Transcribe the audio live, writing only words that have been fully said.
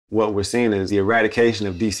what we're seeing is the eradication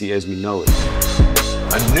of DC as we know it.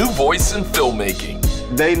 A new voice in filmmaking.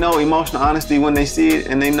 They know emotional honesty when they see it,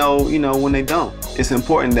 and they know, when they don't. It's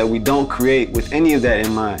important that we don't create with any of that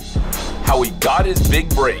in mind. How he got his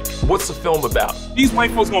big break. What's the film about? These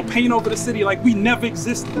white folks gonna paint over the city like we never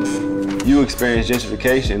existed. You experience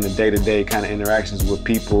gentrification in the day-to-day kind of interactions with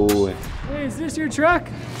people. Hey, is this your truck?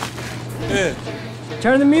 Yeah.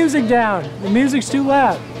 Turn the music down. The music's too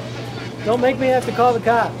loud. Don't make me have to call the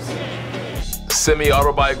cops.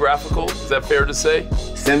 Semi-autobiographical, is that fair to say?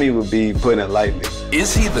 Semi would be putting it lightly.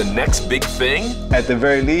 Is he the next big thing? At the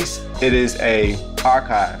very least, it is an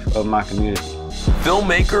archive of my community.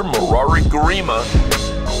 Filmmaker Merawi Gerima.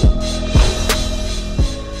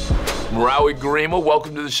 Merawi Gerima,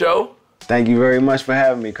 welcome to the show. Thank you very much for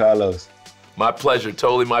having me, Carlos. My pleasure,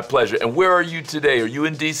 totally my pleasure. And where are you today? Are you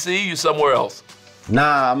in DC? You somewhere else?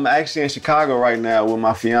 Nah, I'm actually in Chicago right now with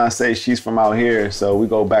my fiance. She's from out here, so we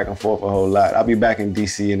go back and forth a whole lot. I'll be back in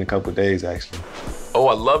DC in a couple of days, actually. Oh,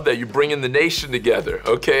 I love that. You're bringing the nation together.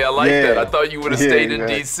 Okay, I like that. I thought you would have stayed in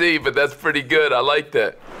DC, but that's pretty good. I like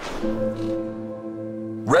that.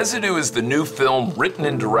 Residue is the new film written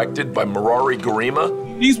and directed by Merawi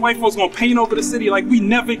Gerima. These white folks gonna paint over the city like we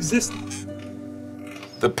never existed.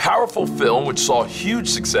 The powerful film, which saw huge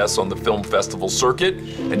success on the film festival circuit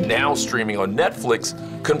and now streaming on Netflix,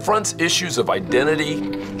 confronts issues of identity,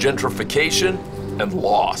 gentrification, and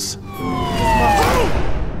loss.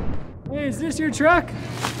 Hey, is this your truck?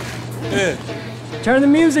 Yeah. Turn the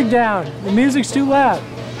music down. The music's too loud.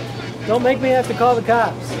 Don't make me have to call the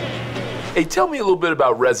cops. Hey, tell me a little bit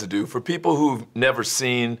about Residue. For people who've never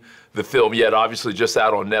seen the film yet, obviously just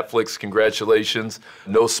out on Netflix, congratulations.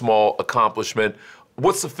 No small accomplishment.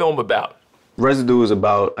 What's the film about? Residue is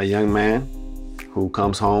about a young man who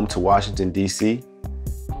comes home to Washington, D.C.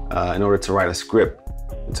 In order to write a script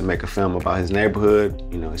to make a film about his neighborhood,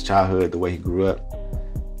 his childhood, the way he grew up.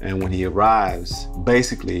 And when he arrives,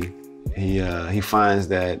 basically, he finds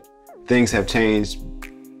that things have changed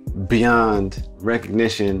beyond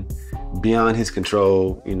recognition, beyond his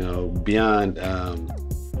control, beyond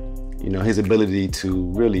his ability to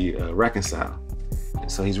really reconcile. And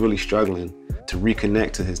so he's really struggling to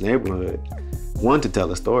reconnect to his neighborhood. One, to tell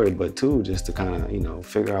a story, but two, just to kind of,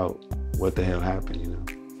 figure out what the hell happened,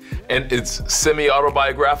 And it's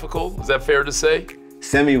semi-autobiographical, is that fair to say?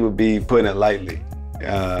 Semi would be putting it lightly.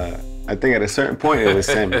 I think at a certain point it was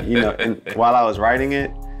semi, and while I was writing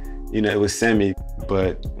it, it was semi,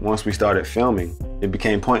 but once we started filming, it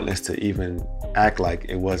became pointless to even act like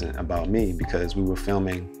it wasn't about me because we were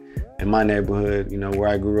filming in my neighborhood, where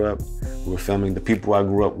I grew up. We were filming the people I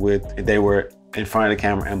grew up with. They were in front of the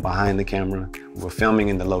camera and behind the camera. We were filming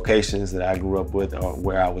in the locations that I grew up with or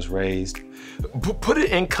where I was raised. Put it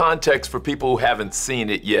in context for people who haven't seen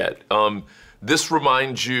it yet. This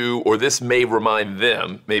reminds you, or this may remind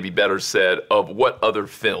them, maybe better said, of what other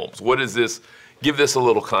films? What is this? Give this a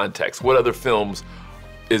little context. What other films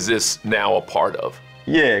is this now a part of?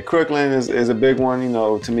 Yeah, Crooklyn is a big one,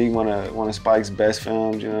 to me, one of Spike's best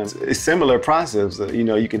films, It's similar process,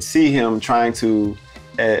 you can see him trying to,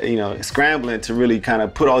 scrambling to really kind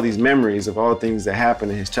of put all these memories of all things that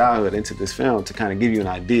happened in his childhood into this film to kind of give you an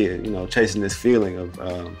idea, chasing this feeling of,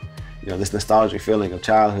 this nostalgic feeling of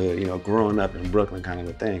childhood, growing up in Brooklyn kind of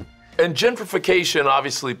a thing. And gentrification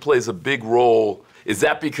obviously plays a big role. Is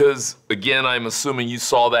that because, again, I'm assuming you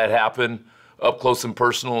saw that happen up close and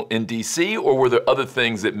personal in DC, or were there other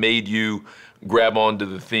things that made you grab onto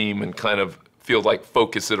the theme and kind of feel like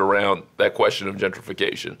focus it around that question of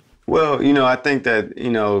gentrification? Well, I think that,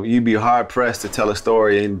 you'd be hard pressed to tell a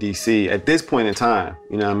story in DC at this point in time,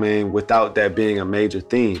 without that being a major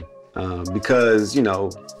theme. Because,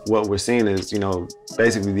 what we're seeing is,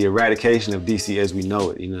 basically the eradication of DC as we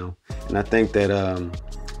know it, And I think that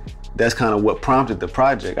that's kind of what prompted the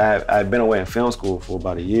project. I had been away in film school for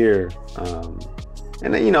about a year.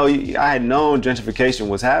 And then, I had known gentrification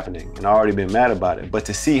was happening and I already been mad about it. But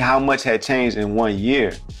to see how much had changed in 1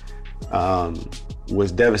 year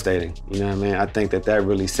was devastating. I think that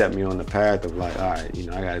really set me on the path of like, all right,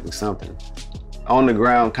 I gotta do something. On the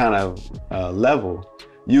ground kind of level,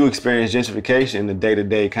 you experience gentrification in the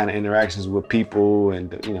day-to-day kind of interactions with people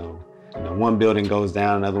and, one building goes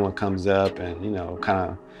down, another one comes up and,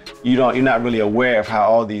 you're not really aware of how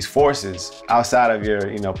all these forces outside of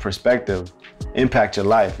your, perspective impact your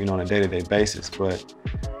life, on a day-to-day basis. But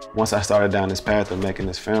once I started down this path of making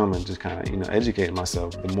this film and just kind of, educating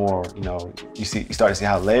myself, the more, you start to see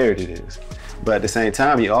how layered it is. But at the same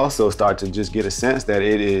time, you also start to just get a sense that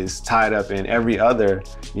it is tied up in every other,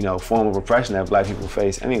 form of oppression that Black people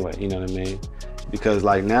face anyway, you know what I mean? because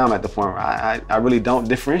like now I'm at the point where I really don't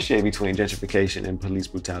differentiate between gentrification and police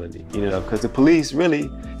brutality, you know, because the police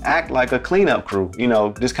really act like a cleanup crew, you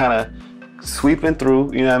know, just kind of sweeping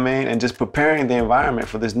through, you know what I mean, and just preparing the environment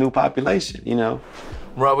for this new population, you know.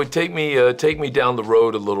 Merawi, take me down the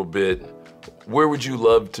road a little bit. Where would you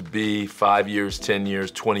love to be 5 years, 10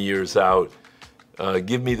 years, 20 years out?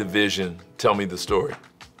 Give me the vision, tell me the story.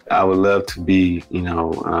 I would love to be, you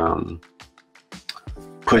know,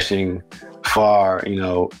 pushing far, you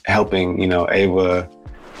know, helping, you know, Ava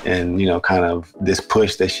and, you know, kind of this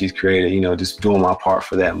push that she's created, you know, just doing my part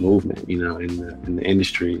for that movement, you know, in the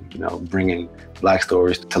industry, you know, bringing Black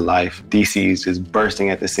stories to life. DC is just bursting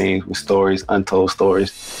at the seams with stories, untold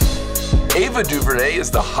stories. Ava DuVernay is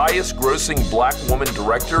the highest grossing Black woman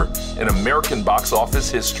director in American box office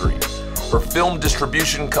history. Her film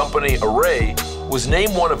distribution company, Array, was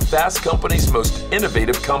named one of Fast Company's most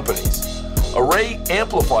innovative companies. Array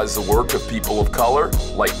amplifies the work of people of color,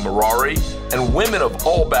 like Merawi, and women of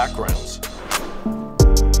all backgrounds.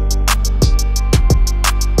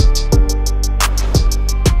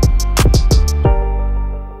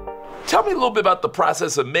 Tell me a little bit about the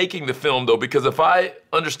process of making the film, though, because if I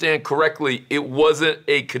understand correctly, it wasn't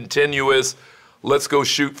a continuous, let's go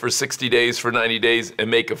shoot for 60 days, for 90 days,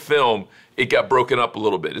 and make a film. It got broken up a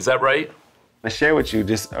little bit. Is that right? I share with you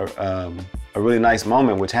just a really nice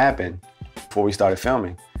moment which happened before we started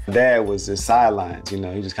filming. Dad was just sidelines, you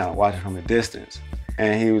know, he just kind of watching from a distance.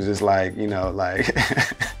 And he was just like, you know, like,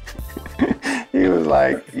 he was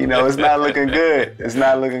like, you know, it's not looking good. It's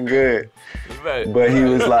not looking good. Right. But he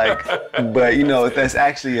was like, but you know, that's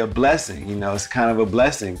actually a blessing, you know, it's kind of a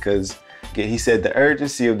blessing because he said the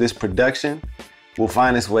urgency of this production will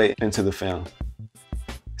find its way into the film.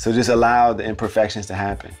 So just allow the imperfections to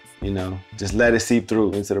happen, you know, just let it seep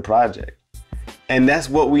through into the project. And that's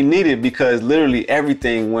what we needed because literally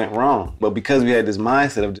everything went wrong. But because we had this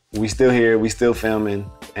mindset of we still here, we still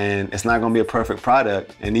filming, and it's not gonna be a perfect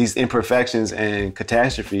product. And these imperfections and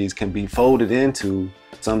catastrophes can be folded into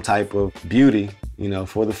some type of beauty, you know,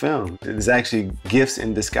 for the film. It's actually gifts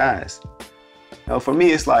in disguise. You know, for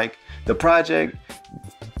me, it's like the project,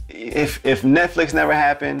 if Netflix never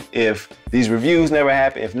happened, if these reviews never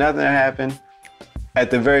happened, if nothing ever happened,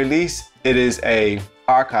 at the very least, it is a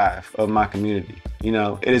archive of my community. You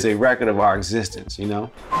know, it is a record of our existence, you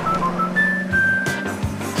know?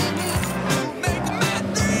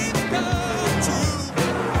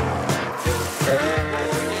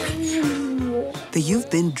 The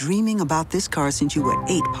 "you've been dreaming about this car since you were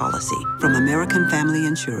 8" policy from American Family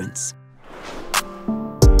Insurance.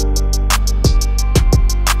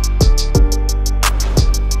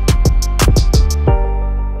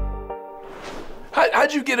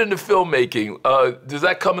 How'd you get into filmmaking? Does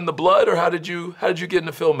that come in the blood, or how did you get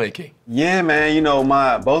into filmmaking? Yeah, man. You know,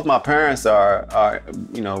 both my parents are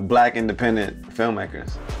you know, Black independent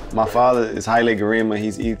filmmakers. My father is Haile Gerima.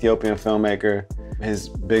 He's an Ethiopian filmmaker. His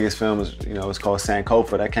biggest film is, you know, it's called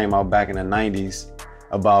Sankofa. That came out back in the 90s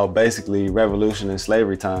about basically revolution and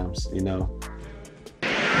slavery times. You know.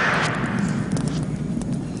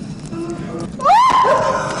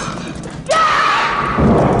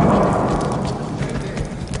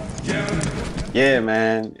 Yeah,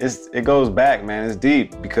 man, it goes back, man. It's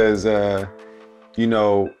deep because, you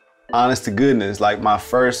know, honest to goodness, like my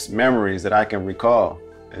first memories that I can recall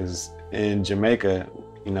is in Jamaica,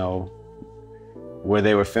 you know, where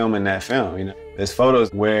they were filming that film. You know, there's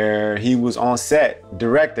photos where he was on set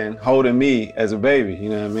directing, holding me as a baby. You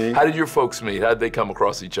know what I mean? How did your folks meet? How did they come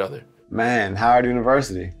across each other? Man, Howard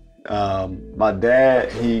University. My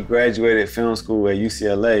dad, he graduated film school at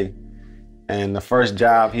UCLA, and the first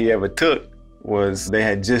job he ever took was they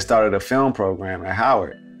had just started a film program at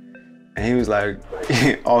Howard. And he was like,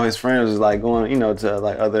 all his friends was like going, you know, to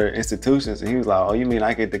like other institutions. And he was like, oh, you mean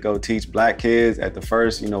I get to go teach Black kids at the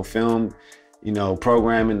first, you know, film, you know,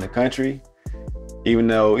 program in the country? Even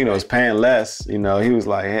though, you know, it's paying less, you know, he was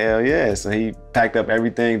like, hell yeah. So he packed up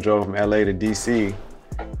everything, drove from LA to DC.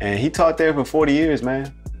 And he taught there for 40 years,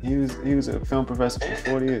 man. He was a film professor for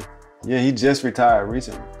 40 years. Yeah, he just retired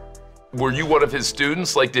recently. Were you one of his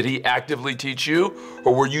students? Like, did he actively teach you?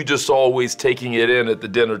 Or were you just always taking it in at the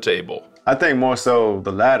dinner table? I think more so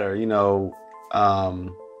the latter. You know,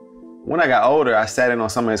 when I got older, I sat in on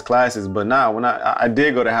some of his classes, but now when I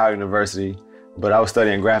did go to Howard University, but I was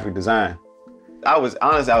studying graphic design. I was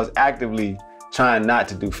actively trying not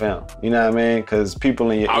to do film. You know what I mean? Because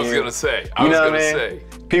people in your ear. I was gonna say.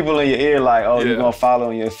 People in your ear like, oh, you're gonna follow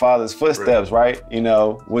in your father's footsteps, right? You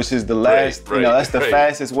know, which is the last, you know, that's the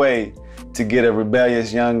fastest way to get a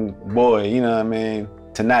rebellious young boy, you know what I mean,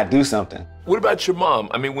 to not do something. What about your mom?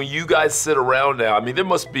 I mean, when you guys sit around now, I mean, there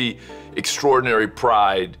must be extraordinary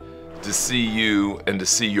pride to see you and to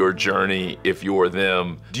see your journey if you're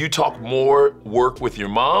them. Do you talk more work with your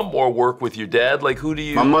mom or work with your dad? Like, who do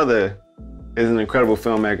you? My mother is an incredible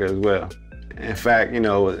filmmaker as well. In fact,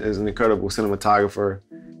 is an incredible cinematographer.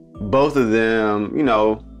 Both of them,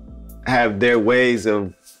 have their ways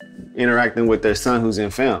of interacting with their son who's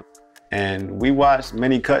in film. And we watch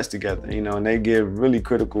many cuts together, and they give really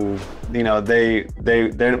critical, they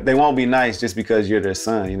won't be nice just because you're their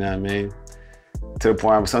son, you know what I mean? To the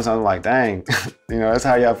point where sometimes I'm like, dang, that's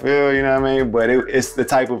how y'all feel, you know what I mean? But it's the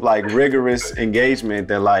type of like rigorous engagement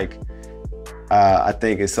that like, I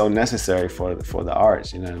think is so necessary for the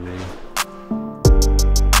arts, you know what I mean?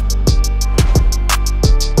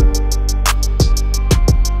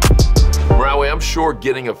 Merawi, I'm sure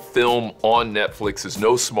getting a film on Netflix is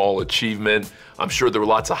no small achievement. I'm sure there were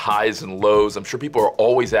lots of highs and lows. I'm sure people are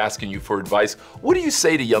always asking you for advice. What do you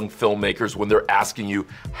say to young filmmakers when they're asking you,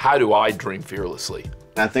 how do I dream fearlessly?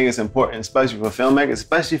 I think it's important, especially for filmmakers,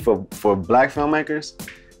 especially for Black filmmakers,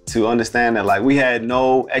 to understand that like we had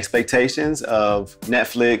no expectations of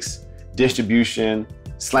Netflix, distribution,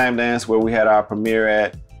 Slamdance, where we had our premiere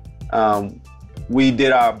at. We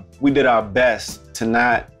did our best to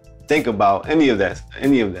not think about any of that.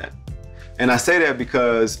 And I say that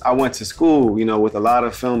because I went to school, with a lot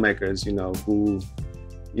of filmmakers, who,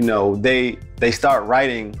 they start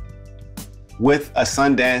writing with a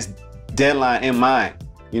Sundance deadline in mind.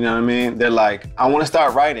 You know what I mean? They're like, I want to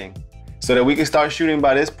start writing so that we can start shooting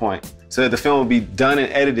by this point, so that the film will be done and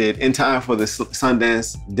edited in time for the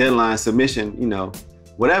Sundance deadline submission,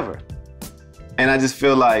 whatever. And I just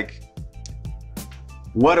feel like,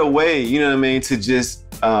 what a way, to just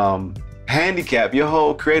handicap your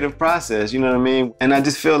whole creative process, you know what I mean? And I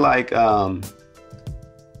just feel like the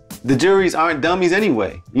juries aren't dummies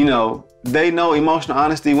anyway. They know emotional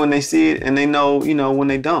honesty when they see it, and they know, when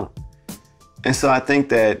they don't. And so I think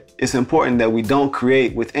that it's important that we don't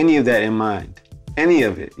create with any of that in mind, any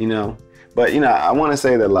of it, But, I want to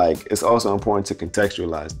say that like, it's also important to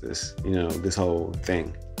contextualize this, this whole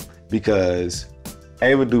thing, because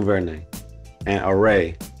Ava DuVernay and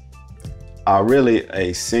Array are really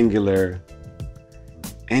a singular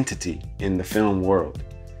entity in the film world.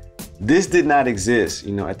 This did not exist,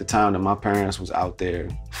 at the time that my parents was out there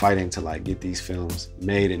fighting to like get these films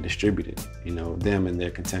made and distributed, them and their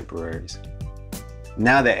contemporaries.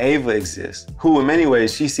 Now that Ava exists, who in many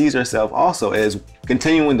ways she sees herself also as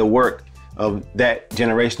continuing the work of that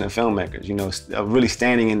generation of filmmakers, of really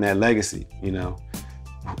standing in that legacy,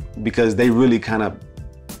 because they really kind of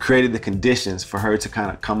created the conditions for her to kind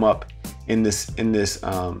of come up in this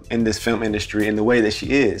film industry in the way that she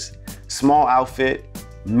is. Small outfit,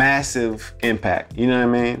 massive impact, you know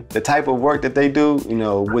what I mean? The type of work that they do,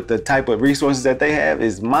 with the type of resources that they have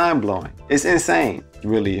is mind-blowing. It's insane,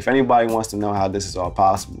 really. If anybody wants to know how this is all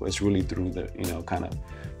possible, it's really through the, kind of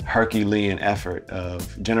Herculean effort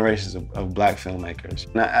of generations of Black filmmakers.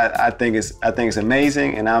 And I think it's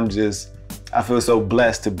amazing, and I feel so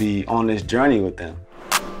blessed to be on this journey with them.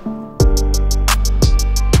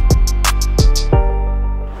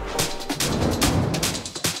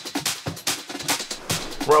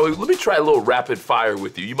 Merawi, let me try a little rapid fire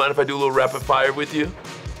with you. You mind if I do a little rapid fire with you?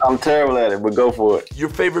 I'm terrible at it, but go for it. Your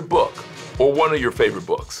favorite book, or one of your favorite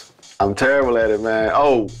books? I'm terrible at it, man.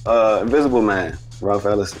 Invisible Man, Ralph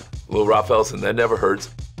Ellison. Little Ralph Ellison, that never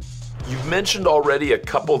hurts. You've mentioned already a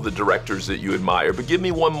couple of the directors that you admire, but give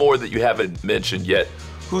me one more that you haven't mentioned yet.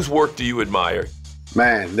 Whose work do you admire?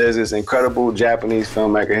 Man, there's this incredible Japanese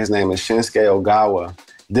filmmaker. His name is Shinsuke Ogawa.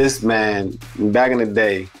 This man, back in the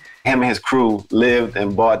day, him and his crew lived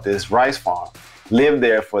and bought this rice farm, lived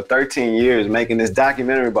there for 13 years making this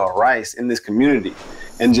documentary about rice in this community,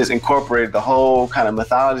 and just incorporated the whole kind of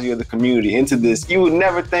mythology of the community into this. You would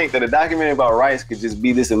never think that a documentary about rice could just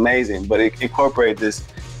be this amazing, but it incorporated this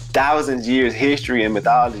thousands years history and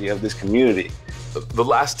mythology of this community. The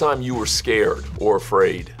last time you were scared or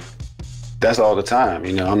afraid? That's all the time.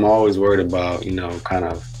 I'm always worried about,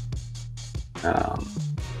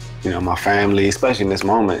 my family, especially in this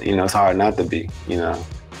moment. It's hard not to be,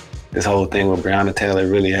 This whole thing with Breonna Taylor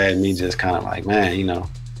really had me just kind of like, man,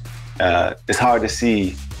 it's hard to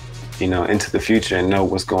see, into the future and know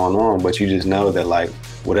what's going on, but you just know that like,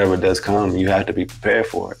 whatever does come, you have to be prepared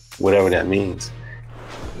for it, whatever that means.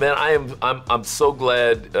 Man, I'm so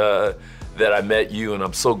glad that I met you, and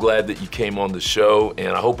I'm so glad that you came on the show, and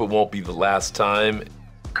I hope it won't be the last time.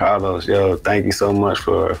 Carlos, thank you so much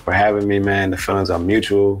for having me, man. The feelings are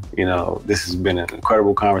mutual. This has been an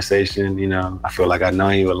incredible conversation. I feel like I've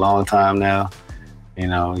known you a long time now. you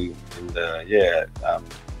know, and yeah,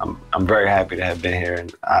 I'm very happy to have been here,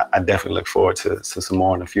 and I definitely look forward to some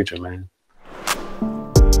more in the future, man.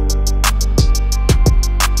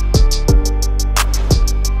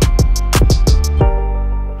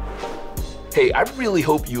 Hey, I really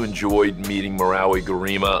hope you enjoyed meeting Merawi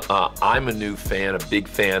Gerima. I'm a new fan, a big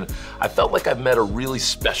fan. I felt like I've met a really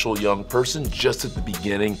special young person just at the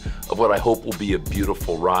beginning of what I hope will be a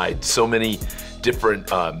beautiful ride. So many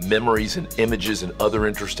different memories and images and other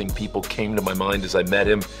interesting people came to my mind as I met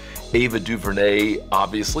him. Ava DuVernay,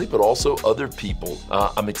 obviously, but also other people.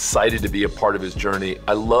 I'm excited to be a part of his journey.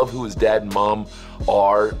 I love who his dad and mom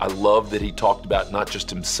are. I love that he talked about not just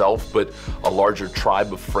himself, but a larger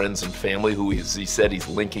tribe of friends and family who, as he said, he's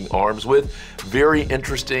linking arms with. Very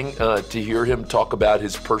interesting to hear him talk about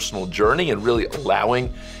his personal journey and really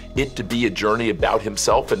allowing it to be a journey about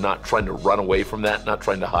himself and not trying to run away from that, not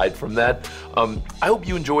trying to hide from that. I hope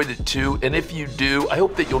you enjoyed it too, and if you do, I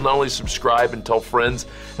hope that you'll not only subscribe and tell friends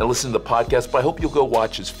and listen to the podcast, but I hope you'll go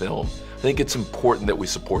watch his film. I think it's important that we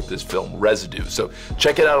support this film, Residue. So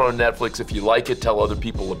check it out on Netflix. If you like it, tell other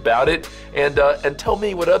people about it, and tell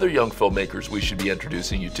me what other young filmmakers we should be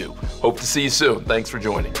introducing you to. Hope to see you soon. Thanks for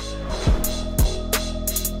joining.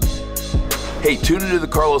 Hey, tune into the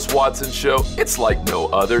Carlos Watson Show. It's like no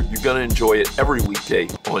other. You're going to enjoy it every weekday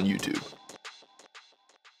on YouTube.